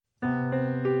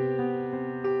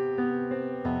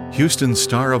Houston's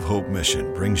Star of Hope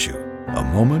mission brings you a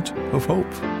moment of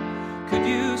hope. Could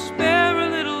you spare a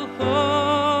little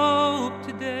hope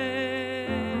today?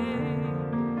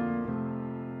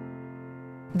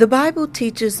 The Bible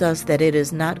teaches us that it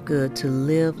is not good to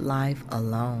live life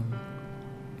alone.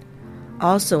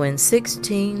 Also in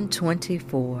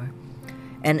 1624,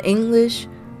 an English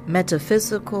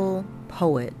metaphysical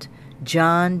poet,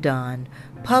 John Donne,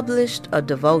 published a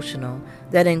devotional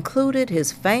that included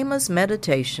his famous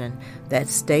meditation that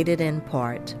stated in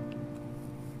part,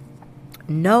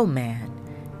 "No man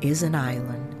is an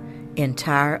island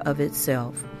entire of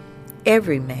itself.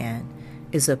 Every man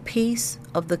is a piece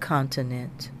of the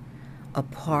continent, a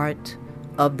part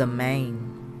of the main."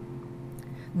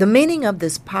 The meaning of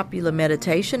this popular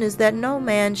meditation is that no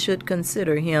man should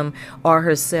consider him or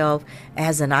herself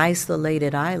as an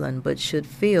isolated island, but should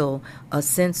feel a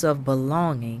sense of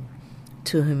belonging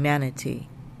to humanity.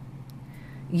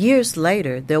 Years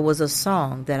later, there was a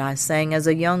song that I sang as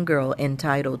a young girl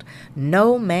entitled,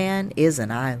 "No Man is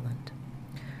an Island."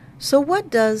 So what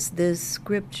does this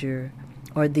scripture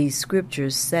or these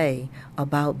scriptures say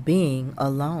about being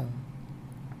alone?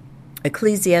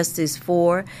 Ecclesiastes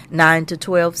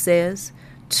 4:9-12 says,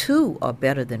 "Two are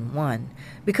better than one,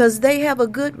 because they have a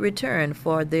good return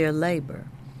for their labor.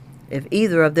 If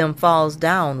either of them falls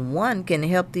down, one can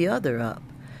help the other up.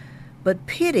 But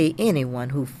pity anyone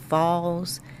who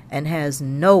falls and has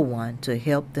no one to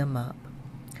help them up.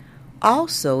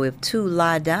 Also, if two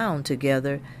lie down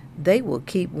together, they will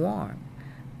keep warm.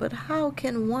 But how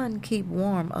can one keep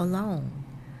warm alone?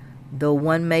 Though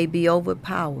one may be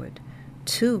overpowered,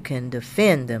 two can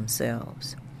defend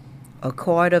themselves. A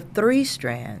cord of 3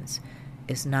 strands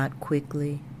is not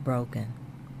quickly broken."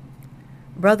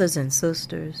 Brothers and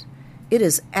sisters, it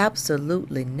is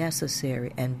absolutely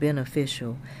necessary and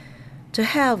beneficial to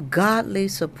have godly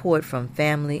support from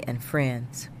family and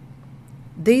friends.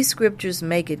 These scriptures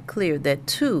make it clear that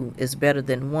 2 is better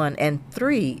than 1 and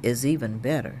 3 is even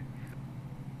better.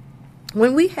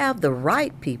 When we have the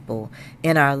right people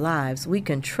in our lives, we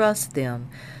can trust them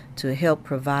to help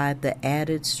provide the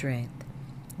added strength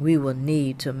we will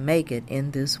need to make it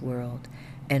in this world,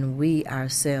 and we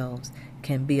ourselves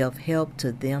can be of help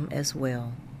to them as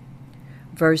well.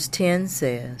 Verse 10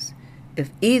 says,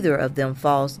 "If either of them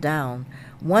falls down,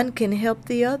 one can help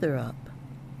the other up."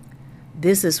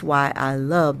 This is why I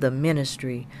love the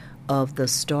ministry of the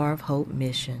Star of Hope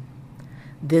mission.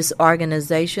 This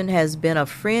organization has been a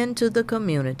friend to the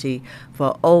community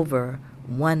for over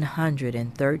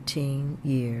 113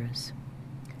 years.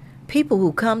 People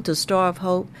who come to Star of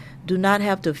Hope do not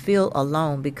have to feel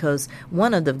alone, because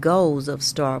one of the goals of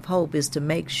Star of Hope is to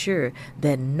make sure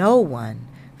that no one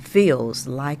feels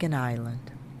like an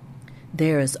island.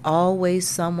 There is always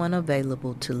someone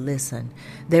available to listen.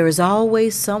 There is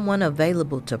always someone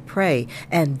available to pray,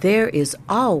 and there is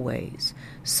always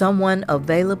someone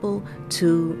available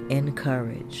to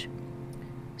encourage.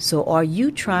 So are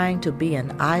you trying to be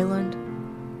an island,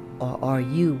 or are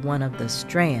you one of the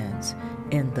strands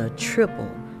in the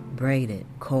triple braided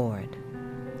cord?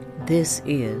 This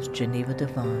is Geneva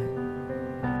Devine.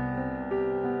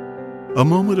 A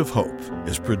Moment of Hope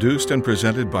is produced and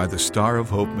presented by the Star of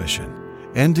Hope mission,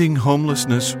 ending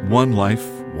homelessness one life,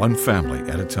 one family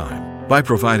at a time, by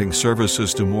providing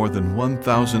services to more than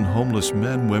 1,000 homeless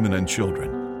men, women, and children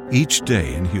each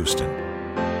day in Houston.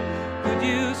 Could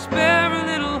you spare a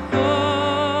little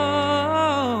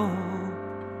hope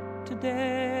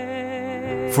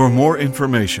today? For more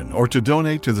information or to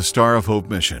donate to the Star of Hope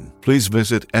mission, please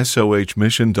visit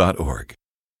sohmission.org.